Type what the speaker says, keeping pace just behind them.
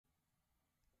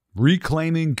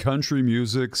reclaiming country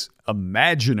music's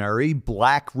imaginary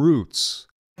black roots.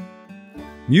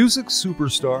 Music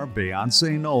superstar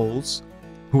Beyoncé Knowles,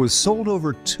 who has sold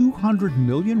over 200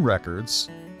 million records,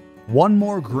 won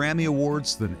more Grammy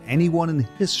Awards than anyone in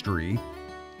history,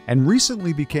 and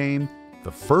recently became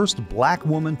the first black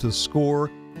woman to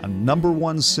score a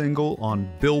 #1 single on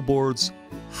Billboard's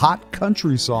Hot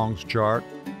Country Songs chart,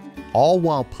 all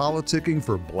while politicking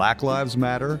for Black Lives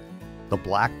Matter, the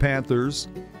Black Panthers,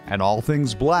 and all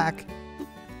things black,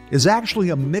 is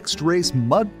actually a mixed-race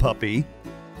mud puppy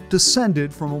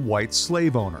descended from a white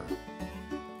slave owner.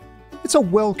 It's a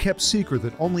well-kept secret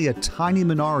that only a tiny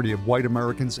minority of white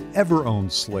Americans ever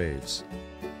owned slaves.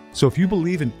 So if you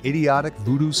believe in idiotic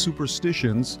voodoo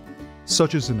superstitions,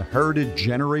 such as inherited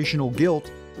generational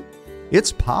guilt,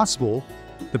 it's possible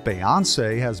that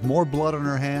Beyoncé has more blood on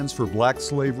her hands for black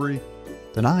slavery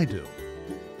than I do.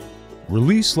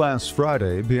 Released last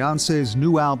Friday, Beyoncé's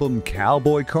new album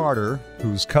Cowboy Carter,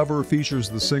 whose cover features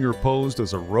the singer posed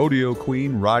as a rodeo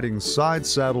queen riding side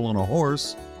saddle on a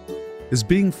horse, is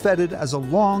being feted as a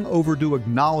long-overdue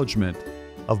acknowledgment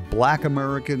of Black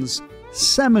Americans'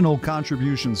 seminal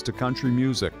contributions to country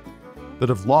music that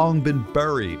have long been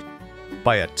buried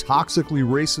by a toxically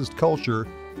racist culture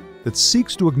that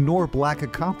seeks to ignore black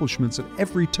accomplishments at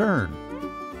every turn,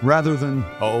 rather than,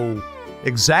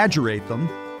 exaggerate them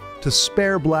to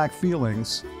spare black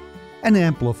feelings and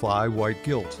amplify white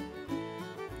guilt.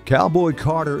 Cowboy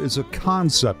Carter is a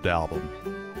concept album.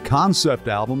 Concept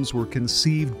albums were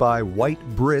conceived by white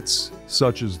Brits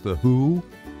such as The Who,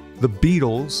 The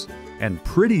Beatles, and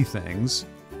Pretty Things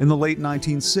in the late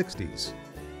 1960s,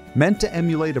 meant to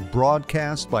emulate a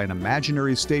broadcast by an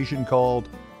imaginary station called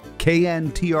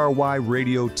KNTRY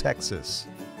Radio Texas.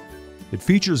 It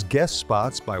features guest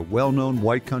spots by well-known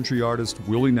white country artist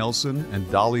Willie Nelson and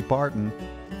Dolly Parton,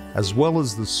 as well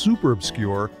as the super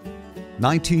obscure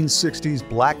 1960s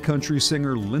black country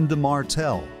singer Linda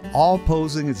Martell, all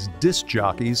posing as disc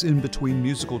jockeys in between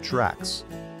musical tracks.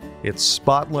 It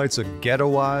spotlights a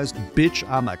ghettoized "Bitch,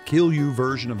 I'ma Kill You"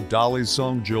 version of Dolly's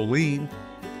song Jolene,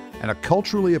 and a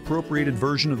culturally appropriated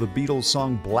version of the Beatles'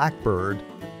 song Blackbird,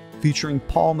 featuring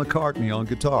Paul McCartney on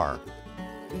guitar.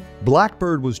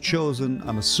 Blackbird was chosen,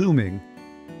 I'm assuming,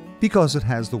 because it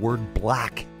has the word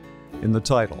black in the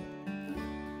title.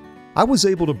 I was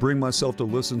able to bring myself to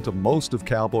listen to most of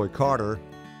Cowboy Carter,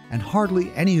 and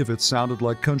hardly any of it sounded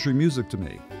like country music to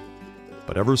me.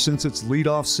 But ever since its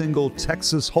lead-off single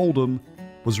Texas Hold'em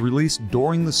was released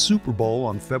during the Super Bowl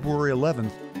on February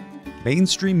 11th,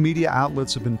 mainstream media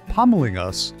outlets have been pummeling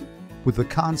us with the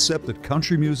concept that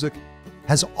country music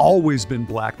has always been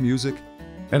black music,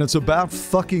 and it's about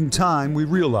fucking time we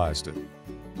realized it.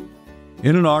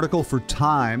 In an article for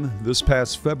Time this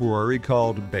past February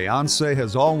called "Beyoncé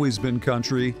Has Always Been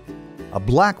Country," a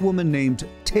black woman named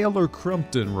Taylor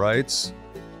Crumpton writes,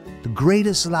 "The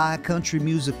greatest lie country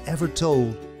music ever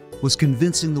told was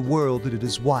convincing the world that it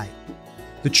is white.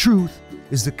 The truth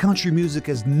is that country music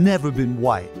has never been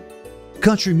white.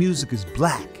 Country music is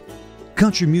black.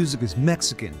 Country music is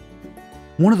Mexican.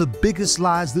 One of the biggest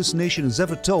lies this nation has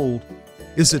ever told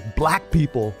is that black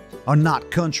people are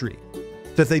not country,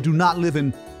 that they do not live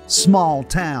in small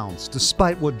towns,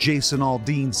 despite what Jason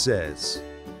Aldean says."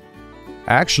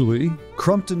 Actually,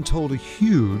 Crumpton told a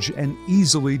huge and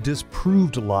easily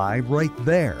disproved lie right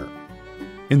there.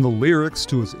 In the lyrics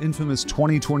to his infamous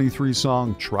 2023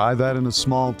 song "Try That in a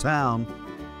Small Town,"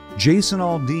 Jason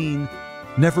Aldean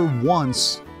never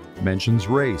once mentions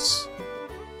race.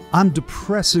 I'm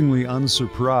depressingly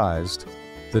unsurprised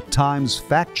that Time's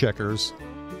fact-checkers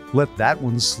let that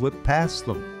one slip past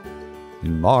them.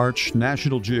 In March,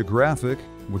 National Geographic,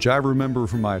 which I remember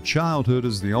from my childhood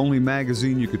as the only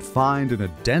magazine you could find in a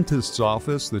dentist's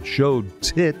office that showed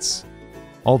tits,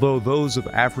 although those of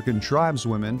African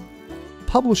tribeswomen,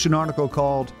 published an article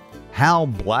called "How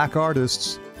Black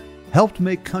Artists Helped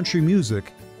Make Country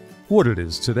Music What It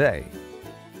Is Today."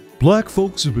 Black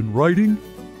folks have been writing,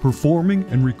 performing,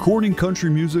 and recording country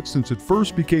music since it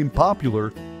first became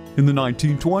popular in the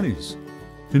 1920s.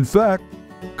 In fact,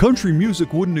 country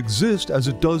music wouldn't exist as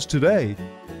it does today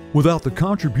without the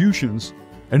contributions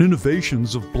and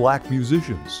innovations of black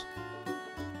musicians.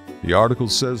 The article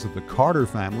says that the Carter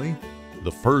family,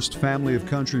 the first family of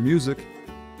country music,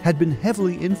 had been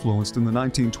heavily influenced in the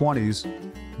 1920s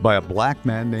by a black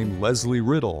man named Leslie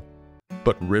Riddle.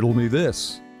 But riddle me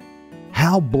this: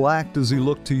 how black does he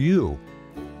look to you?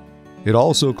 It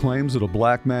also claims that a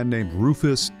black man named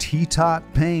Rufus T-Tot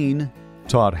Payne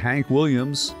taught Hank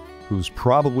Williams, who's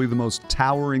probably the most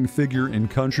towering figure in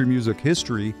country music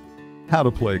history, how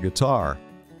to play guitar.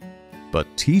 But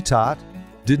T-Tot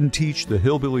didn't teach the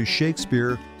hillbilly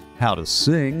Shakespeare how to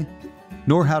sing,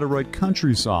 nor how to write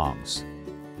country songs.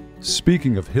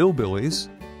 Speaking of hillbillies,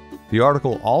 the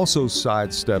article also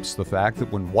sidesteps the fact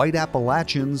that when white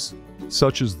Appalachians,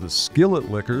 such as the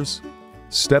Skillet Lickers,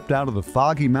 stepped out of the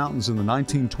Foggy Mountains in the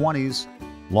 1920s,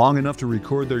 long enough to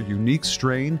record their unique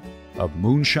strain of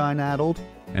moonshine-addled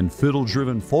and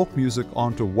fiddle-driven folk music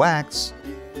onto wax,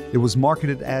 it was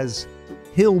marketed as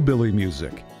hillbilly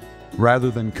music rather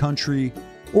than country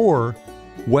or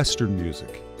Western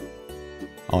music.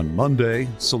 On Monday,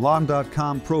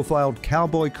 Salon.com profiled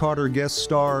Cowboy Carter guest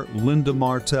star Linda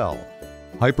Martell,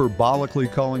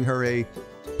 hyperbolically calling her a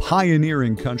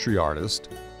pioneering country artist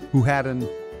who had an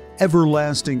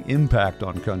everlasting impact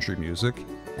on country music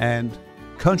and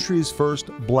country's first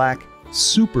black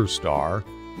superstar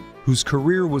whose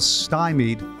career was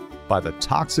stymied by the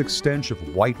toxic stench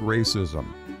of white racism.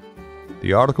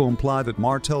 The article implied that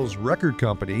Martell's record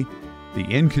company, the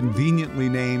inconveniently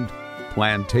named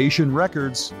Plantation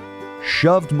Records,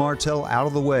 shoved Martell out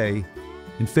of the way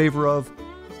in favor of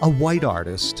a white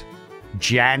artist,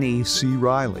 Janny C.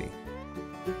 Riley.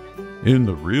 In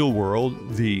the real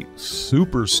world, the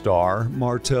superstar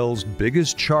Martell's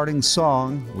biggest charting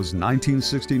song was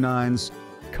 1969's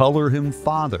Color Him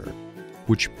Father,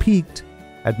 which peaked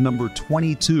at number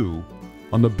 22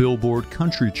 on the Billboard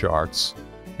country charts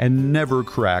and never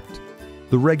cracked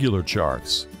the regular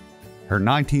charts. Her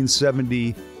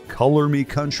 1970 Color Me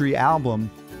Country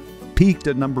album peaked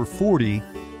at number 40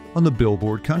 on the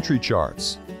Billboard country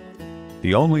charts.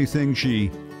 The only thing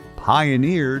she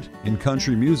pioneered in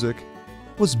country music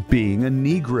was being a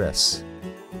negress.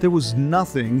 There was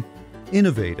nothing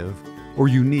innovative or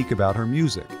unique about her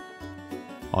music.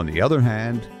 On the other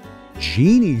hand,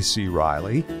 Jeannie C.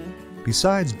 Riley,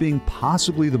 besides being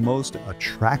possibly the most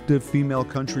attractive female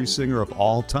country singer of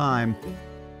all time,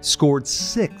 scored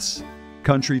 6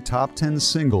 country top 10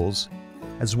 singles,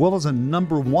 as well as a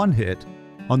 #1 hit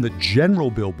on the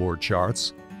general Billboard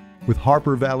charts with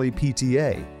Harper Valley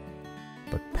PTA.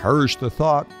 But perish the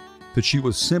thought that she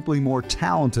was simply more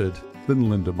talented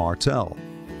than Linda Martell.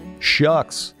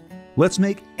 Shucks, let's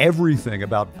make everything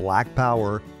about black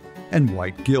power and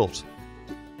white guilt.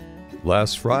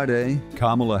 Last Friday,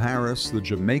 Kamala Harris, the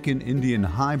Jamaican Indian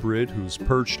hybrid who's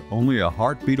perched only a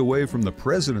heartbeat away from the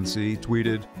presidency,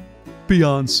 tweeted,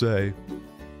 "Beyoncé,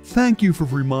 thank you for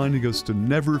reminding us to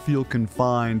never feel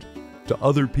confined to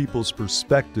other people's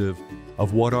perspective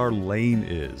of what our lane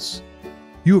is.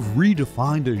 You have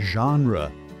redefined a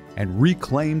genre and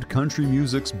reclaimed country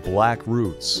music's black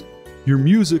roots. Your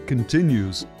music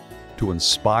continues to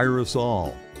inspire us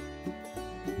all."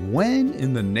 When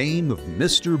in the name of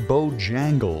Mr.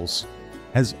 Bojangles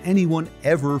has anyone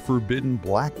ever forbidden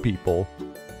black people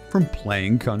from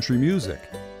playing country music?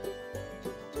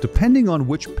 Depending on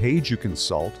which page you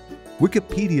consult,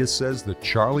 Wikipedia says that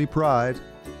Charlie Pride,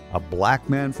 a black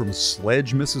man from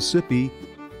Sledge, Mississippi,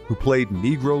 who played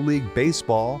Negro League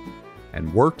baseball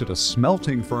and worked at a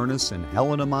smelting furnace in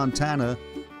Helena, Montana,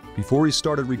 before he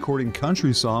started recording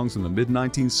country songs in the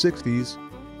mid-1960s,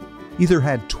 either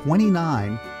had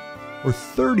 29 or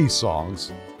 30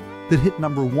 songs that hit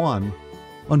 #1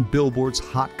 on Billboard's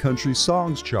Hot Country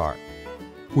Songs chart,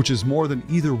 which is more than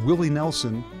either Willie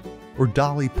Nelson or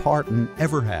Dolly Parton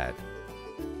ever had.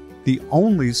 The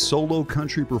only solo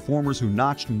country performers who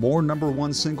notched more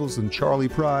 #1 singles than Charlie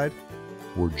Pride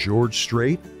were George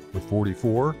Strait with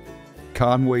 44,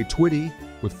 Conway Twitty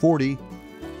with 40,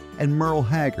 and Merle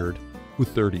Haggard with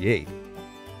 38.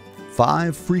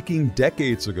 5 freaking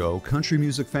decades ago, country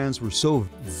music fans were so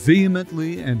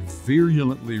vehemently and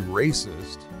virulently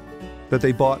racist that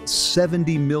they bought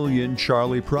 70 million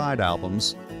Charlie Pride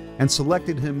albums and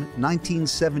selected him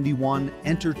 1971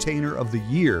 Entertainer of the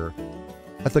Year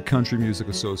at the Country Music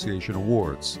Association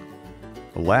Awards.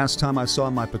 The last time I saw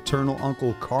my paternal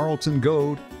uncle Carlton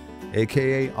Goad,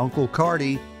 aka Uncle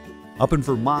Carty, up in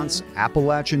Vermont's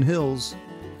Appalachian Hills,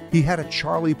 he had a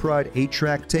Charlie Pride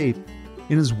 8-track tape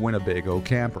in his Winnebago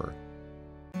camper.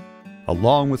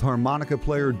 Along with harmonica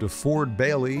player DeFord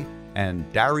Bailey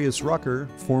and Darius Rucker,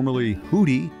 formerly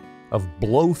Hootie, of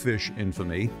Blowfish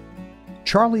infamy,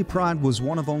 Charlie Pride was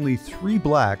one of only 3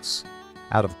 blacks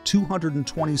out of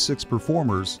 226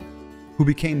 performers who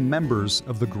became members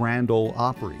of the Grand Ole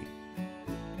Opry.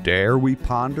 Dare we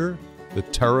ponder the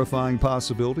terrifying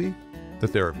possibility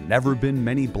that there have never been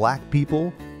many black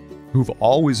people who've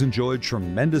always enjoyed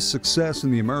tremendous success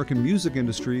in the American music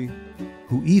industry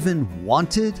who even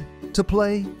wanted to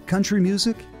play country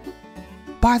music?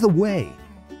 By the way,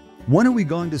 when are we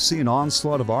going to see an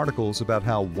onslaught of articles about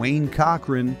how Wayne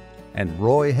Cochran and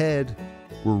Roy Head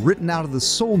were written out of the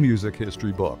soul music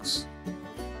history books?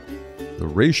 The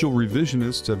racial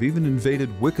revisionists have even invaded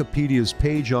Wikipedia's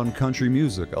page on country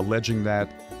music, alleging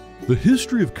that the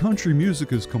history of country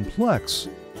music is complex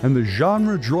and the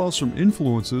genre draws from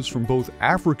influences from both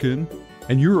African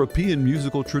and European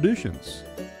musical traditions.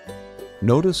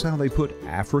 Notice how they put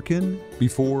African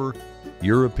before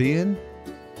European?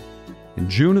 In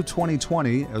June of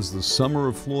 2020, as the Summer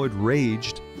of Floyd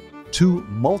raged, two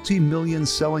multi-million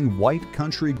selling white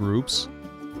country groups,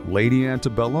 Lady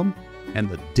Antebellum and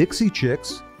the Dixie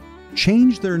Chicks,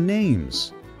 changed their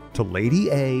names to Lady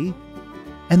A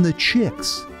and the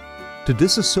Chicks to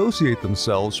disassociate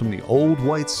themselves from the old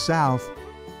white South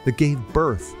that gave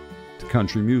birth to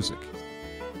country music.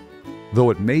 Though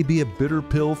it may be a bitter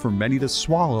pill for many to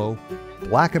swallow,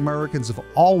 Black Americans have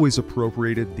always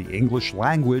appropriated the English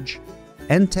language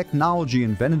and technology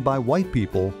invented by white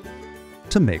people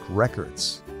to make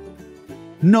records.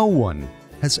 No one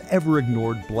has ever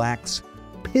ignored blacks'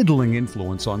 piddling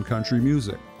influence on country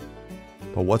music.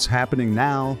 But what's happening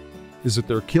now is that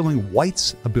they're killing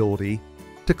whites' ability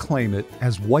to claim it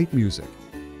as white music.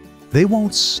 They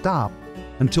won't stop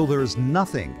until there is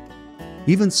nothing,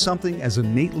 even something as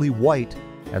innately white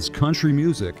as country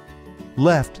music,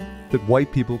 left that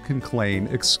white people can claim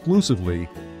exclusively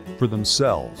for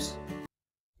themselves.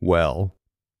 Well,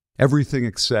 everything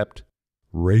except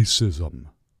racism.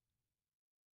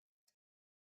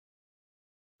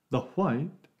 The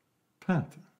White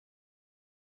Panther.